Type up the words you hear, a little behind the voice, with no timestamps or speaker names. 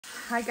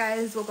Hi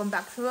guys, welcome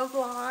back to the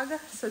vlog.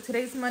 So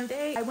today's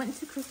Monday. I went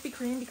to Krispy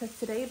Kreme because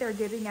today they're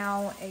giving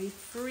out a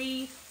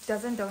free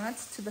dozen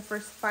donuts to the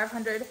first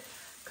 500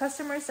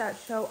 customers that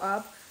show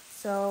up.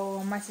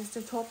 So my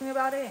sister told me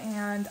about it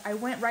and I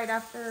went right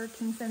after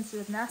Kingston's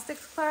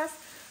gymnastics class,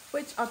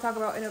 which I'll talk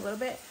about in a little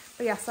bit.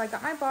 But yeah, so I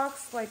got my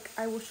box. Like,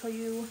 I will show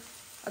you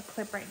a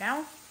clip right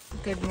now.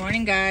 Good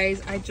morning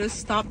guys. I just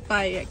stopped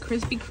by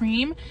Krispy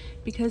Kreme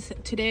because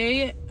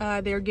today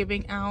they're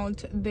giving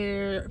out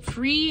their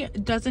free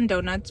dozen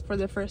donuts for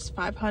the first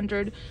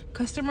 500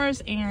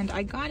 customers and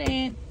I got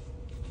it.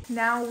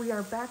 Now we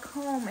are back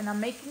home and I'm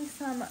making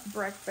some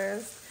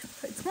breakfast.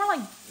 It's more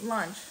like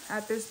lunch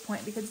at this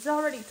point because it's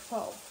already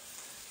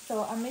 12.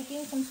 So I'm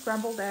making some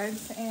scrambled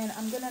eggs and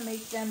I'm gonna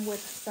make them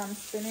with some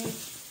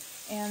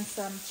spinach and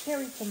some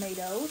cherry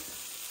tomatoes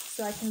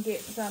so I can get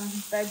some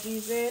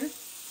veggies in.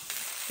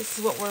 This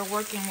is what we're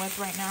working with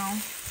right now.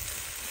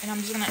 And I'm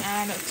just gonna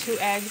add 2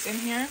 eggs in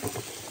here.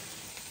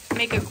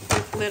 Make a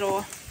quick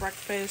little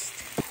breakfast.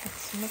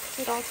 Let's mix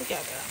it all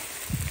together.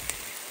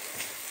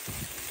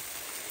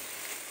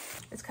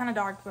 It's kind of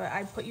dark, but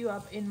I put you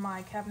up in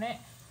my cabinet.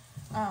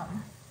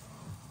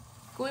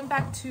 Going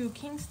back to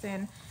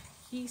Kingston,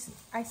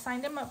 I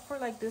signed him up for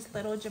like this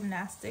little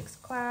gymnastics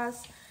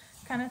class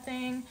kind of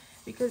thing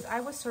because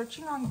I was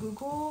searching on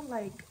Google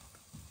like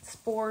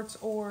sports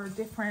or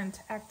different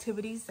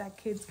activities that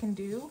kids can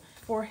do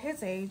for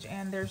his age,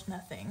 and there's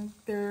nothing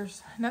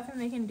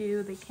they can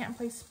do. They can't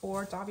play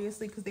sports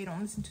obviously because they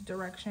don't listen to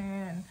direction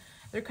and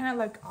they're kind of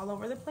like all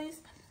over the place.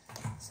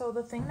 So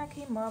the thing that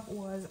came up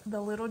was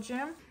the little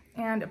gym,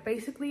 and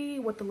basically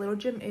what the little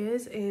gym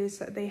is it's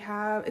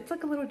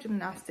like a little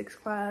gymnastics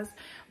class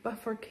but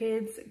for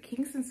kids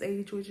Kingston's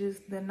age, which is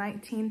the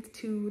 19th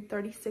to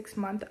 36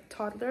 month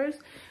toddlers.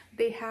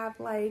 They have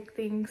like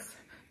things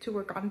to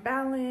work on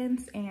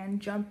balance and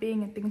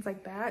jumping and things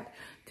like that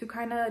to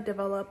kind of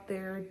develop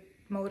their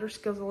motor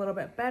skills a little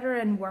bit better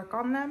and work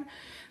on them.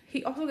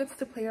 He also gets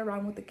to play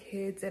around with the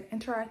kids and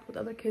interact with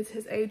other kids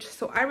his age,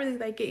 so I really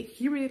like it.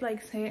 He really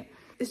likes it.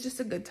 It's just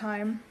a good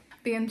time.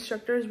 The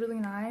instructor is really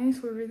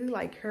nice. We really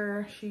like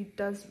her. She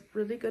does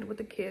really good with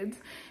the kids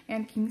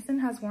and Kingston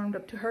has warmed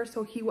up to her,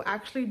 so he will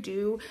actually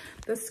do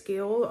the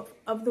skill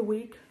of the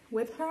week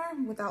with her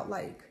without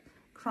like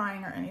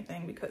crying or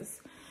anything because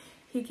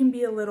he can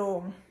be a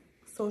little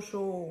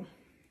social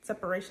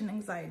separation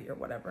anxiety or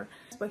whatever,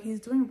 but he's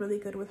doing really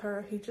good with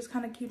her. He just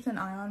kind of keeps an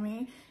eye on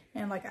me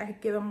and like I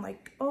give him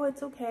like, oh,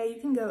 it's okay,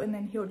 you can go, and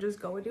then he'll just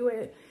go and do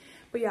it.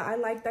 But yeah, I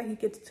like that he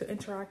gets to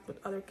interact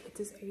with other kids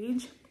his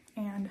age.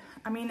 And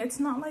I mean, it's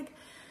not like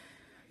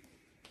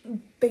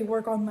they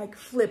work on like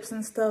flips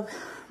and stuff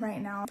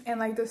right now. And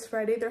like this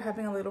Friday they're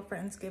having a little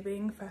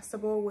Friendsgiving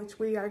festival which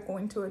we are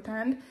going to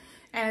attend,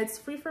 and it's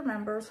free for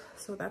members,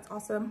 so that's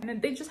awesome.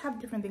 And they just have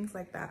different things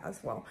like that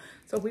as well,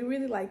 so we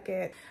really like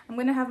it. I'm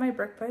gonna have my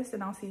breakfast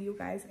and I'll see you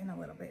guys in a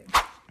little bit.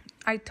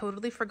 I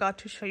totally forgot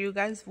to show you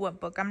guys what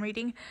book I'm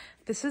reading.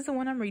 This is the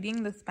one I'm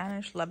reading, The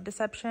Spanish Love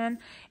Deception,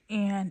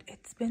 and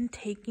it's been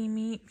taking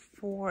me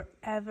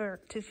forever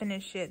to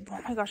finish it. Oh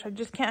my gosh, I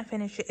just can't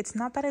finish it. It's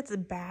not that it's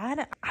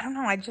bad, I don't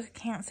know, I just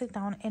can't sit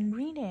down and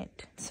read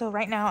it. So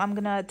right now I'm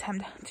gonna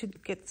attempt to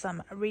get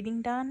some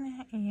reading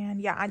done, and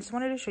yeah, I just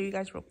wanted to show you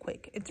guys real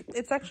quick.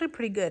 It's actually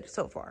pretty good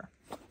so far.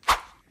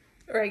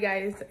 All right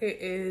guys, it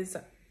is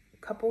a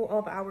couple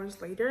of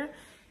hours later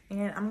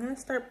and I'm gonna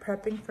start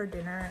prepping for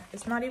dinner.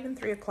 It's not even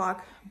 3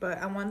 o'clock, but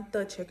I want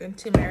the chicken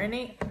to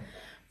marinate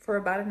for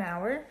about an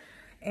hour.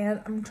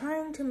 And I'm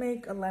trying to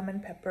make a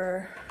lemon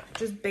pepper,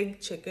 just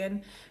baked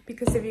chicken,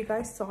 because if you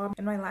guys saw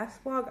in my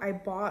last vlog, I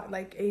bought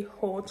like a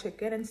whole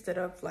chicken instead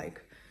of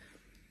like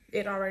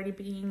it already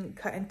being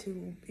cut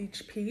into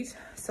each piece.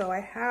 So I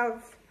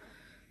have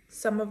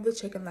some of the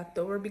chicken left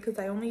over because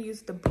I only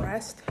used the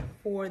breast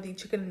for the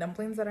chicken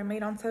dumplings that I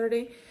made on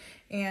Saturday.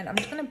 And I'm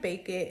just gonna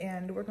bake it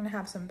and we're gonna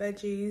have some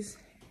veggies.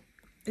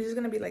 It's just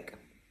gonna be like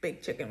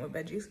baked chicken with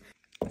veggies.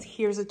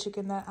 Here's a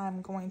chicken that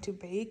I'm going to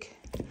bake.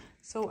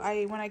 So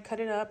when I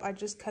cut it up, I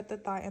just cut the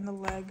thigh and the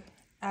leg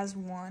as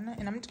one,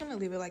 and I'm just gonna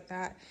leave it like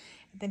that.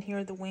 And then here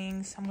are the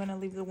wings. I'm gonna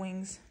leave the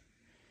wings.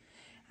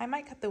 I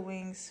might cut the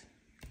wings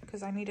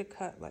because I need to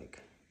cut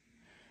like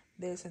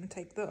this and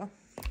take the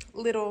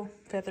little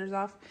feathers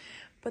off.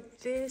 But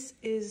this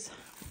is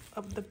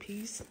of the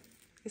piece.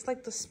 It's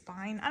like the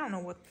spine. I don't know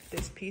what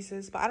this piece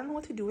is, but I don't know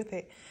what to do with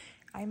it.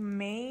 I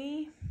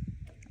may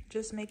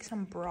just make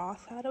some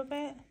broth out of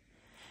it.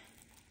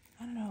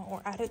 I don't know,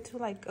 or add it to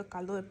like a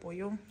caldo de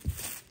pollo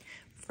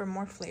for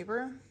more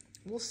flavor.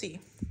 We'll see.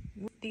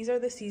 These are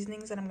the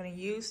seasonings that I'm gonna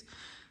use.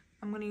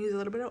 I'm gonna use a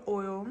little bit of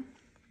oil,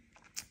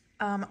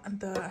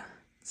 the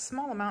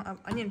small amount of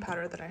onion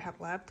powder that I have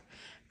left,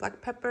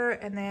 black pepper,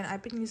 and then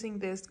I've been using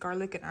this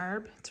garlic and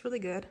herb. It's really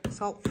good,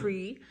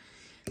 salt-free,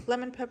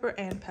 lemon pepper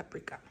and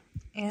paprika,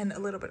 and a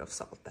little bit of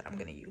salt that I'm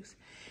gonna use.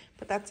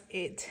 But that's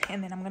it,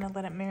 and then I'm gonna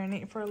let it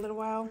marinate for a little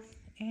while,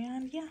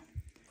 and yeah.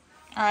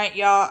 All right,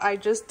 y'all, I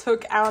just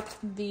took out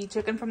the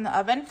chicken from the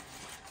oven,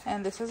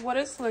 and this is what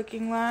it's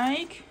looking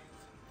like.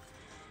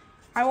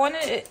 I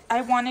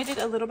wanted it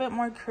a little bit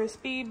more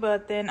crispy,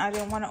 but then I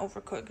didn't want to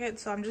overcook it,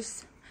 so I'm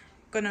just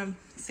gonna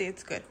say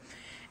it's good.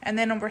 And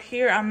then over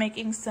here, I'm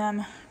making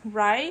some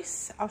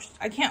rice.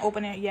 I can't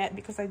open it yet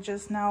because I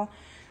just now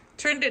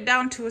turned it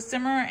down to a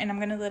simmer, and I'm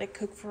gonna let it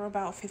cook for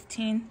about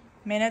 15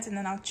 minutes, and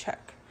then I'll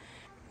check.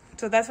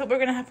 So that's what we're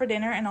gonna have for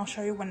dinner, and I'll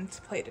show you when it's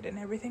plated and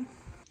everything.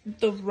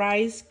 The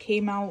rice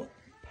came out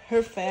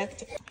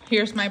perfect.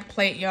 Here's my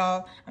plate,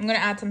 y'all. I'm gonna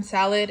add some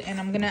salad, and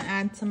I'm gonna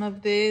add some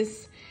of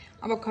this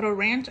avocado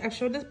ranch. I've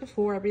showed this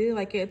before. I really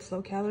like it. It's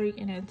low calorie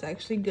and it's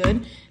actually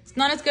good. It's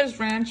not as good as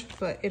ranch,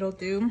 but it'll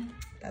do.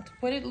 That's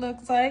what it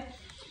looks like.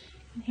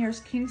 And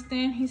here's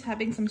Kingston. He's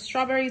having some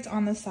strawberries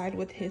on the side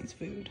with his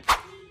food.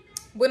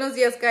 Buenos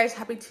dias, guys.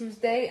 Happy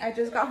Tuesday. I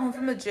just got home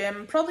from the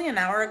gym probably an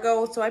hour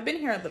ago, so I've been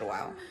here a little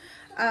while.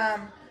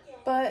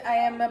 But I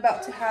am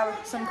about to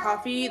have some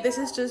coffee. This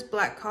is just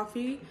black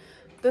coffee.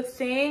 The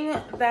thing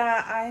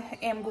that I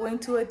am going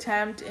to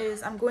attempt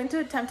is I'm going to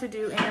attempt to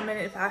do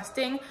intermittent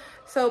fasting.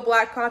 So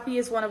black coffee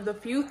is one of the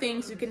few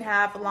things you can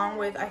have along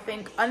with, I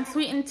think,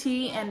 unsweetened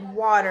tea and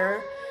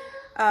water.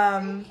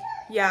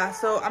 Yeah,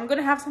 so I'm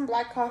gonna have some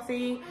black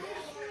coffee.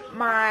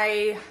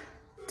 My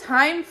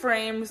time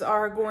frames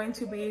are going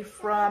to be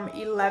from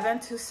 11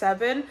 to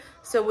 7.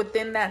 So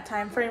within that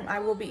time frame, I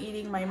will be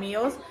eating my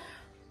meals.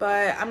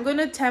 But I'm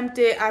gonna attempt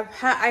it. I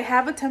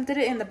have attempted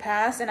it in the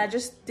past, and I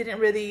just didn't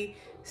really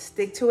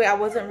stick to it. I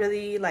wasn't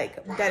really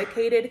like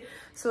dedicated.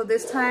 So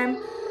this time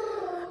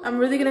I'm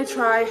really gonna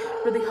try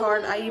really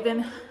hard. I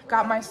even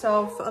got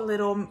myself a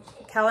little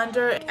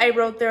calendar. I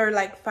wrote there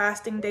like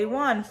fasting day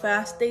 1,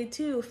 fast day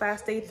 2,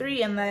 fast day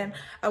 3, and then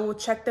I will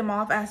check them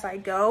off as I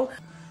go.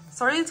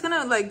 Sorry it's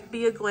gonna like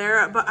be a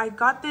glare, but I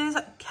got this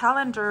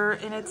calendar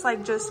and it's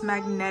like just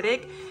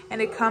magnetic, and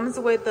it comes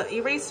with the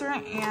eraser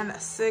and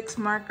 6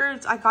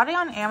 markers. I got it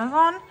on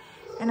Amazon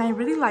and I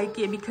really like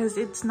it because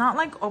it's not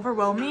like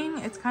overwhelming.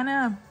 It's kind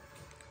of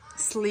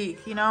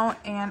sleek, you know,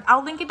 and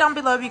I'll link it down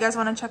below if you guys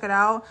want to check it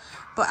out.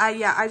 But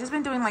I just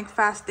been doing like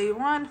fast day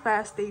 1,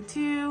 fast day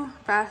 2,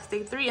 fast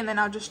day 3, and then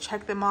I'll just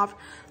check them off.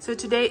 So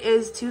today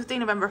is Tuesday,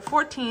 November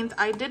 14th.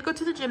 I did go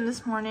to the gym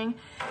this morning,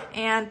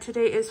 and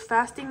today is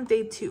fasting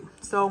day 2.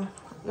 So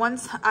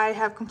once I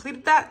have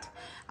completed that,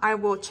 I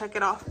will check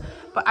it off.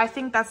 But I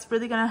think that's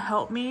really gonna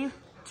help me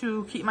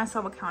to keep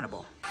myself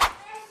accountable.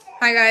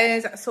 Hi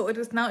guys, so it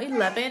is now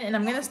 11 and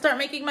I'm gonna start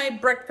making my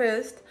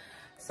breakfast.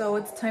 So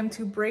it's time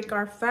to break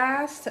our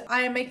fast.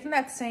 I am making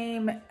that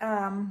same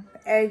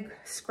egg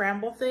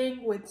scramble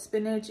thing with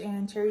spinach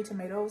and cherry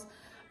tomatoes.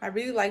 I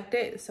really liked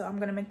it, so I'm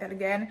gonna make that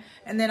again.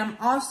 And then I'm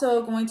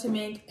also going to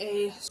make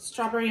a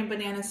strawberry and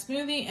banana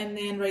smoothie, and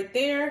then right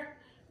there,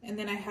 and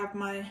then I have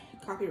my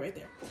coffee right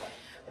there.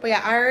 But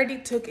yeah, I already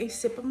took a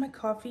sip of my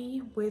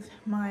coffee with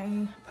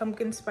my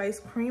pumpkin spice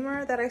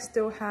creamer that I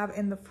still have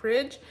in the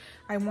fridge.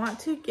 I want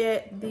to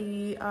get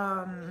the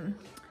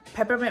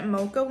peppermint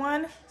mocha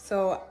one.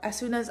 So as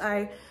soon as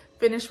I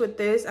finish with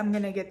this, I'm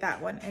gonna get that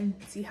one and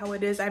see how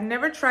it is. I've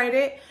never tried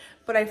it,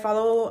 but I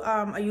follow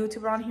a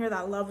YouTuber on here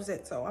that loves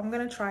it. So I'm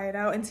gonna try it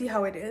out and see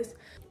how it is.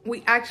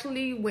 We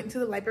actually went to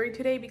the library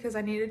today because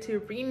I needed to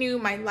renew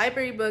my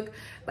library book.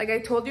 Like I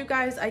told you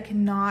guys, I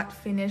cannot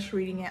finish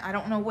reading it. I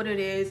don't know what it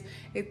is.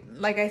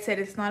 Like I said,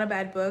 it's not a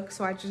bad book,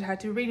 so I just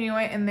had to renew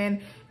it. And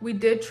then we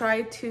did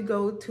try to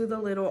go to the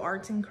little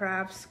arts and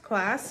crafts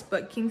class,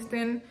 but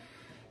Kingston,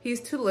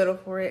 he's too little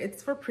for it.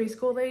 It's for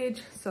preschool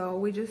age, so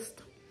we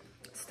just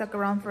stuck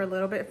around for a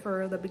little bit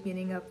for the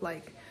beginning of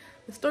like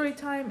the story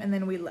time, and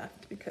then we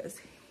left because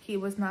he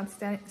was not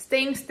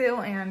staying still,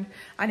 and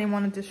I didn't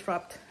want to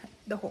disrupt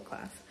the whole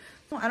class.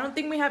 I don't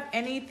think we have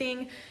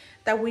anything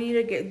that we need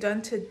to get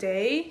done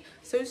today,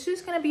 so it's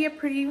just gonna be a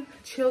pretty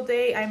chill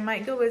day. I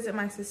might go visit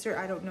my sister.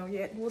 I don't know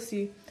yet. We'll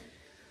see.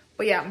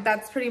 But yeah,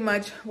 that's pretty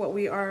much what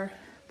we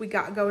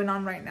got going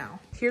on right now.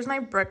 Here's my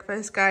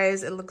breakfast,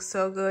 guys. It looks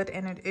so good,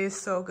 and it is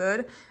so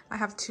good. I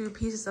have 2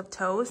 pieces of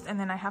toast, and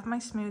then I have my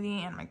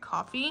smoothie and my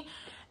coffee.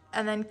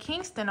 And then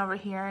Kingston over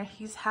here,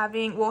 he's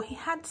having, well, he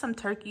had some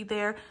turkey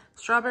there,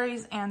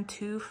 strawberries, and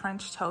 2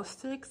 French toast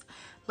sticks.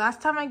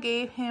 Last time I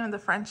gave him the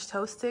French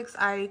toast sticks,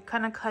 I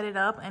kind of cut it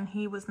up and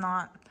he was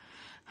not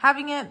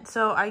having it.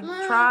 So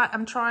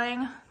I'm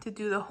trying to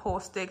do the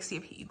whole stick, see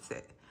if he eats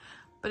it.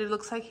 But it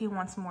looks like he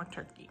wants more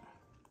turkey.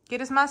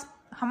 ¿Quieres más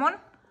jamón?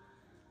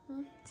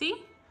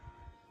 See?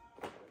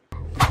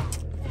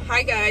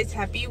 Hi guys,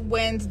 happy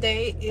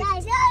Wednesday.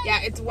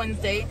 It's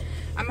Wednesday.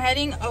 I'm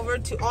heading over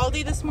to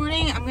Aldi this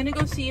morning. I'm gonna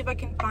go see if I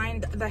can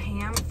find the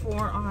ham for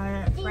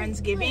our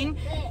Friendsgiving,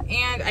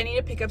 and I need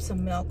to pick up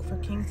some milk for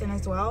Kingston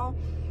as well.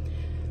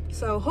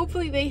 So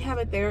hopefully they have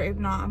it there. If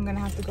not, I'm gonna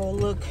have to go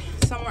look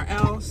somewhere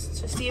else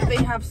to see if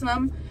they have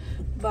some,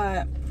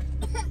 but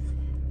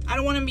I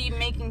don't want to be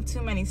making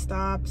too many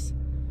stops.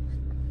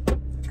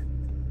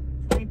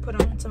 Let me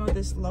put on some of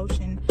this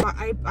lotion.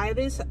 I buy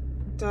this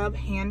Dove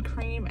hand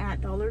cream at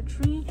Dollar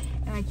Tree,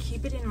 and I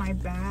keep it in my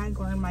bag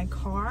or in my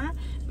car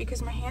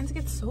because my hands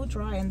get so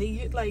dry and they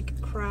get like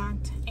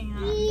cracked and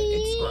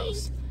it's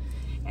gross.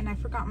 And I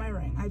forgot my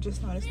ring. I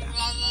just noticed that.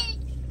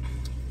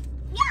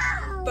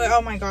 But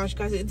oh my gosh,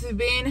 guys, it's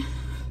been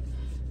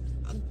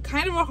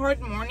kind of a hard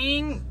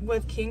morning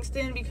with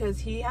Kingston because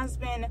he has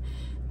been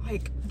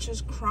like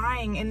just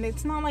crying, and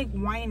it's not like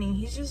whining.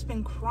 He's just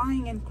been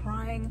crying and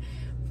crying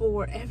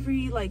for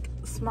every like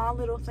small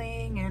little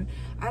thing, and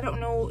I don't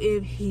know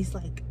if he's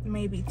like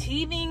maybe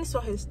teething, so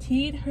his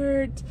teeth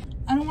hurt.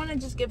 I don't want to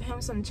just give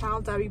him some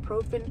child's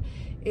ibuprofen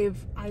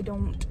if I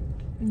don't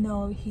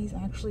know he's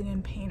actually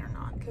in pain or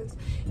not, because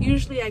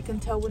usually I can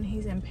tell when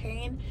he's in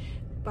pain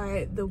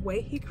by the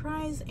way he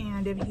cries,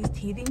 and if he's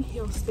teething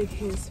he'll stick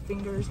his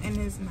fingers in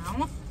his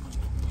mouth,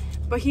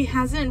 but he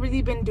hasn't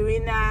really been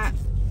doing that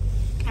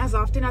as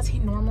often as he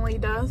normally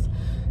does,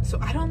 so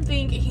I don't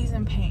think he's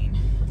in pain,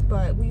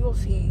 but we will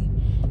see.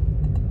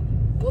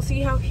 We'll see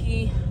how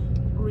he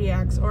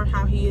reacts or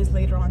how he is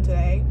later on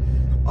today.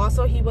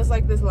 Also, he was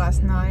like this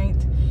last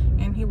night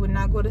and he would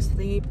not go to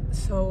sleep,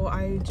 so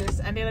I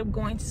just ended up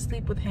going to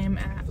sleep with him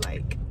at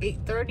like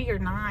 8:30 or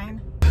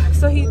 9.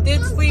 So he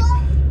did sleep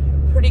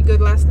pretty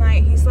good last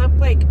night. He slept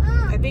like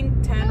I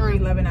think 10 or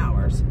 11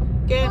 hours.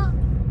 Good.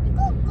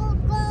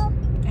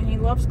 And he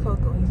loves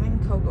Coco. He's in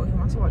Coco. He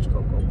wants to watch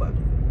Coco, but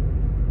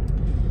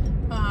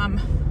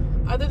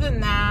other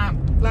than that,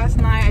 last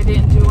night I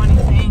didn't do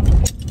anything.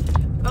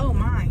 Oh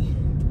my.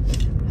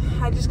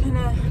 I just kind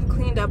of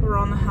cleaned up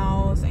around the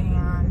house,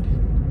 and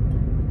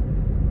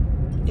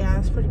yeah,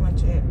 that's pretty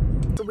much it.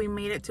 So we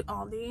made it to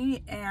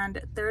Aldi,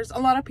 and there's a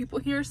lot of people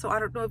here, so I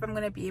don't know if I'm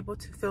gonna be able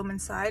to film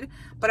inside,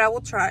 but I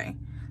will try.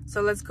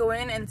 So let's go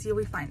in and see if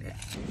we find it.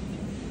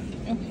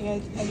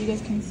 Okay, as you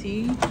guys can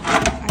see,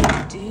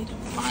 I did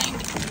find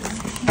it.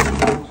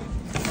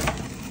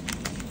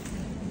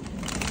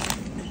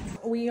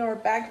 We are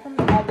back from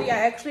Aldi.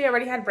 I actually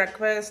already had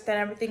breakfast and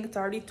everything. It's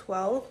already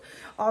 12.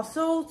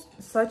 Also,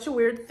 such a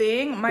weird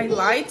thing. My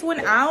lights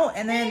went out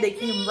and then they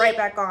came right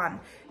back on.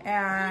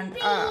 And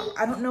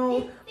I don't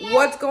know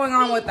what's going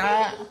on with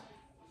that.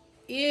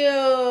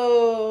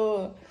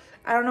 Ew.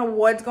 I don't know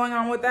what's going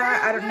on with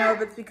that. I don't know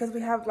if it's because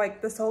we have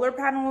like the solar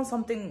panel,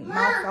 something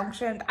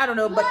malfunctioned. I don't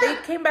know, but they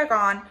came back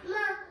on.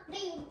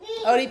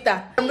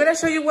 Ahorita. I'm gonna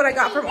show you what I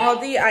got from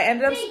Aldi. I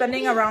ended up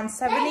spending around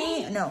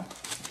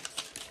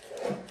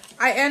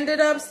I ended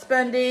up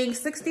spending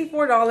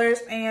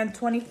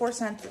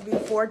 $64.24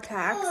 before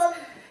tax.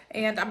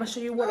 And I'm gonna show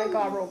you what I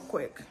got real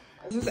quick.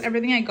 This is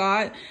everything I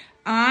got.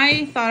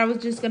 I thought I was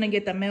just gonna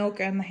get the milk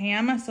and the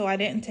ham, so I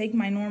didn't take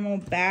my normal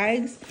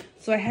bags.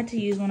 So I had to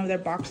use one of their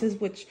boxes,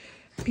 which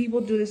people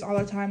do this all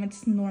the time.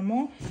 It's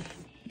normal.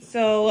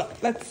 So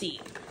let's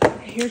see.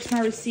 Here's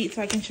my receipt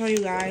so I can show you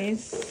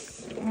guys.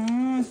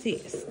 Let's see,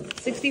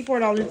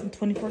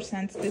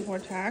 $64.24 before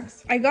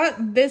tax. I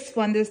got this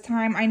one this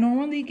time. I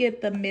normally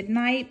get the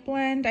midnight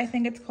blend, I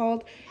think it's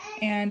called,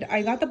 and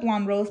I got the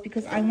blonde roast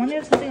because I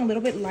wanted something a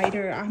little bit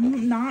lighter.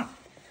 I'm not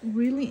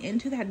really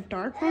into that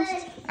dark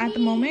roast at the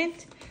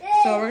moment,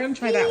 so we're gonna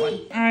try that one.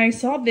 I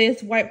saw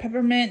this white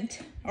peppermint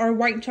or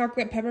white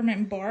chocolate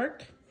peppermint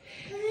bark.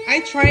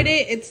 I tried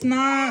it. It's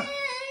not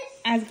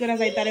as good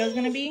as I thought it was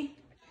gonna be.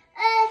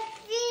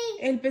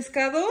 El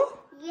pescado.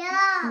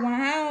 Yeah.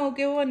 Wow,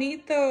 qué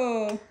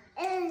bonito.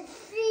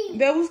 Sí.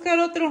 Ve a buscar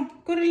otro.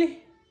 Córrele.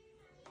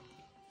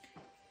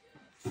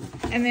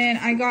 And then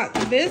I got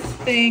this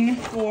thing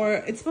for,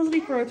 it's supposed to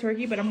be for a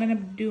turkey, but I'm going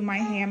to do my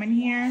ham in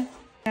here.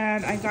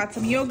 And I got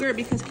some yogurt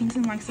because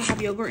Kingston likes to have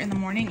yogurt in the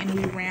morning, and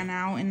we ran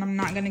out, and I'm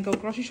not going to go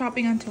grocery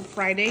shopping until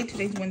Friday.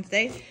 Today's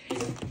Wednesday.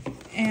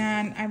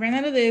 And I ran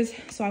out of this,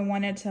 so I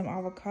wanted some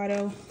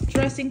avocado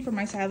dressing for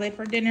my salad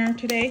for dinner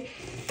today.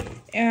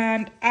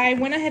 And I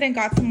went ahead and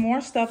got some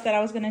more stuff that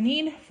I was gonna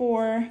need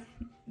for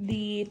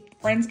the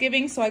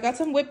Friendsgiving. So I got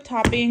some whipped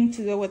topping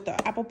to go with the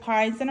apple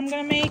pies that I'm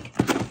gonna make.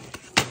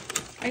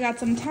 I got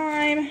some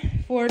thyme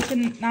for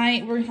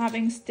tonight. We're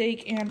having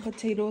steak and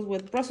potatoes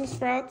with Brussels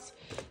sprouts.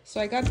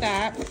 So I got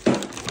that.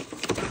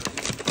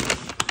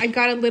 I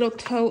got a little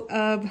tote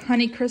of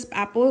Honey Crisp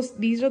apples.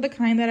 These are the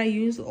kind that I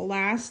used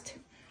last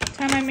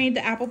time I made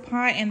the apple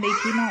pie, and they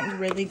came out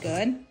really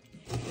good.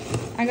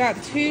 I got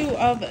 2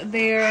 of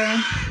their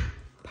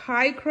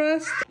pie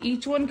crust.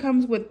 Each one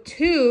comes with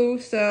 2,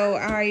 so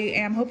I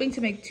am hoping to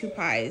make 2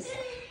 pies.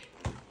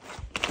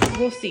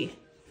 We'll see.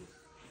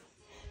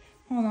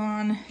 Hold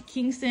on.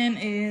 Kingston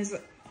is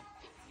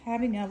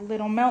having a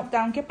little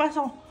meltdown. ¿Qué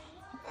pasó?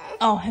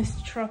 Oh,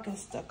 his truck is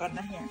stuck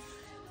under here.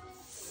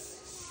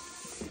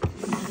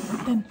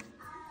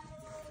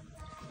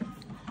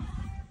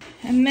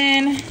 And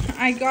then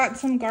I got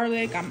some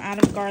garlic. I'm out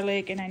of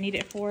garlic and I need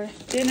it for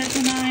dinner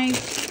tonight.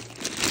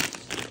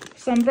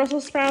 Some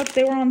Brussels sprouts,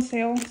 they were on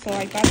sale, so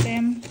I got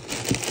them.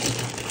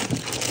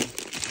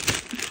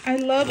 I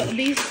love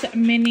these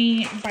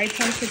mini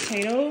bite-sized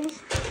potatoes.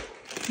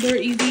 They're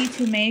easy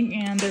to make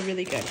and they're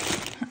really good.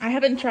 I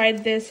haven't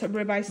tried this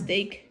ribeye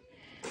steak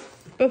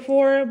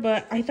before,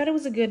 but I thought it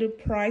was a good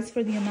price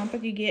for the amount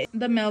that you get.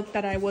 The milk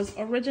that I was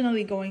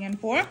originally going in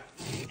for.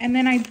 And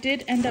then I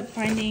did end up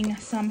finding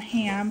some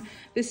ham.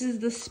 This is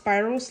the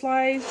spiral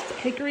sliced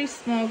hickory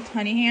smoked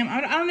honey ham.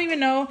 I don't even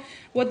know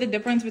what the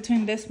difference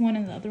between this one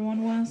and the other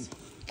one was,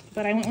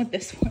 but I went with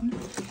this one.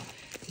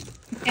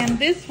 And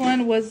this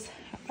one was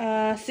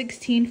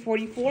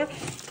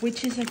 $16.44,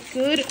 which is a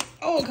good,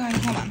 oh god,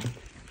 hold on,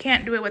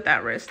 can't do it with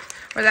that wrist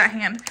or that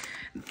hand.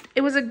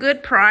 It was a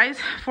good price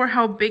for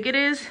how big it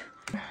is.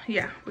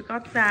 Yeah, we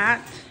got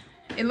that.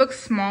 It looks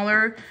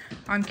smaller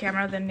on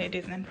camera than it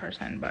is in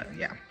person, but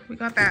yeah, we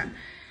got that.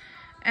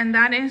 And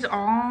that is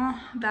all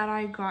that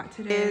I got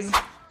today.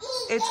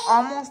 It's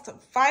almost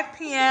 5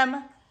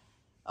 p.m.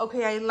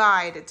 Okay, I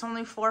lied. It's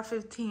only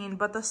 4:15,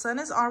 but the sun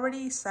is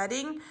already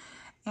setting.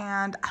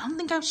 And I don't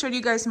think I've showed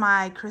you guys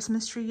my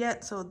Christmas tree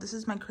yet. So this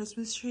is my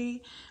Christmas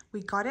tree.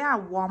 We got it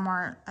at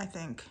Walmart, I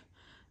think,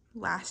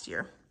 last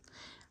year.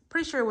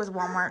 Pretty sure it was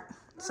Walmart.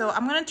 So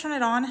I'm going to turn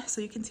it on so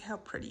you can see how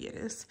pretty it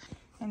is.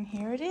 And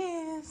here it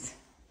is.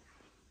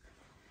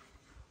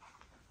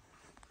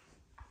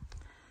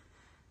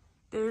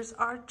 There's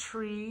our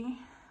tree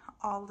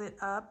all lit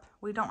up.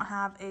 We don't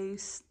have a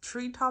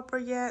tree topper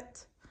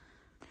yet.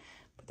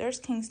 But there's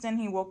Kingston.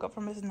 He woke up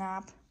from his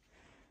nap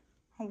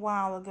a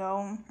while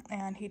ago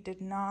and he did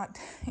not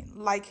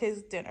like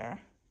his dinner.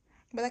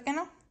 ¿Verdad que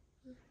no?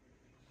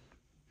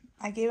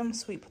 I gave him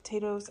sweet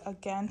potatoes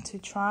again to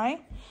try.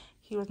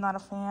 He was not a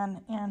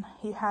fan, and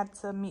he had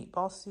some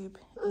meatball soup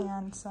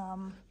and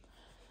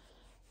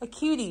a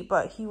cutie,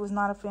 but he was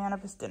not a fan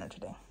of his dinner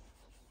today.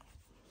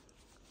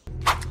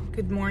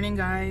 Good morning,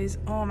 guys.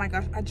 Oh my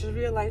gosh, I just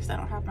realized I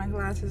don't have my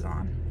glasses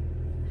on.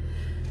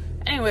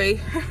 Anyway,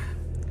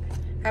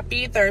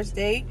 happy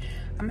Thursday.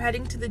 I'm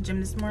heading to the gym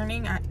this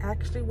morning. I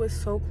actually was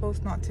so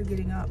close not to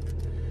getting up.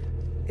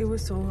 It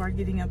was so hard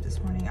getting up this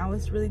morning. I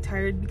was really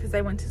tired because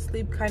I went to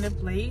sleep kind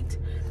of late.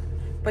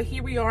 But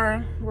here we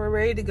are. We're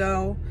ready to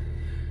go.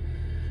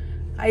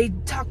 I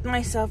talked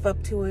myself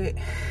up to it.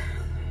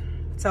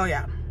 So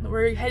yeah,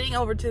 we're heading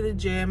over to the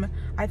gym.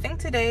 I think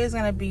today is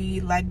going to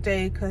be leg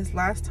day because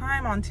last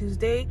time on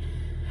Tuesday,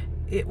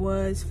 it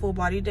was full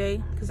body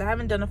day because I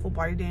haven't done a full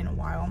body day in a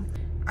while.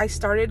 I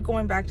started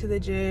going back to the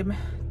gym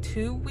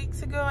 2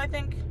 weeks ago, I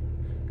think.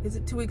 Is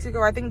it 2 weeks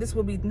ago? I think this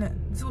will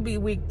be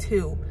week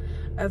 2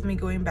 of me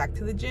going back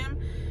to the gym,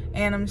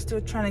 and I'm still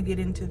trying to get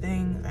into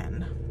things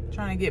and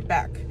trying to get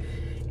back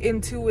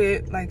into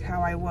it like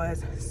how I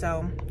was.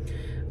 So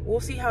we'll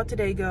see how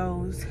today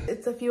goes.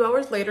 It's a few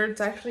hours later.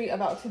 It's actually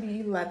about to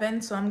be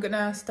 11, so I'm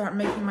gonna start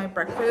making my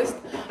breakfast.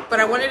 But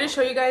I wanted to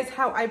show you guys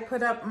how I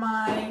put up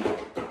my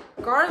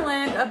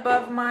garland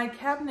above my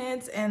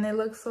cabinets, and it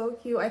looks so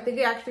cute. I think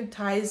it actually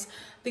ties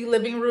the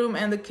living room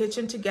and the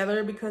kitchen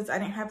together because I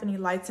didn't have any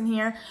lights in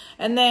here.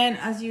 And then,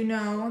 as you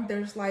know,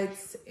 there's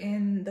lights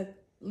in the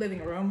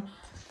living room,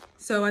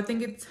 so I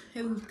think it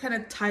kind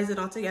of ties it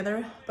all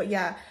together. But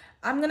yeah,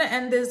 I'm gonna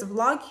end this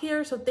vlog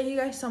here. So thank you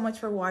guys so much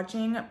for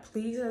watching.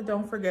 Please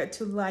don't forget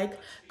to like,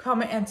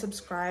 comment, and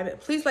subscribe.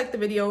 Please like the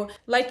video.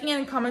 Liking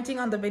and commenting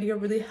on the video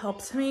really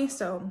helps me.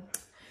 So,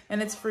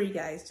 and it's free,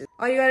 guys.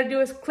 All you gotta do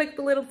is click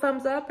the little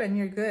thumbs up and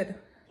you're good.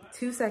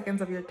 2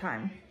 seconds of your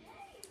time.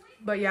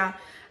 But yeah,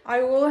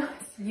 I will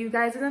see you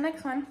guys in the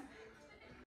next one.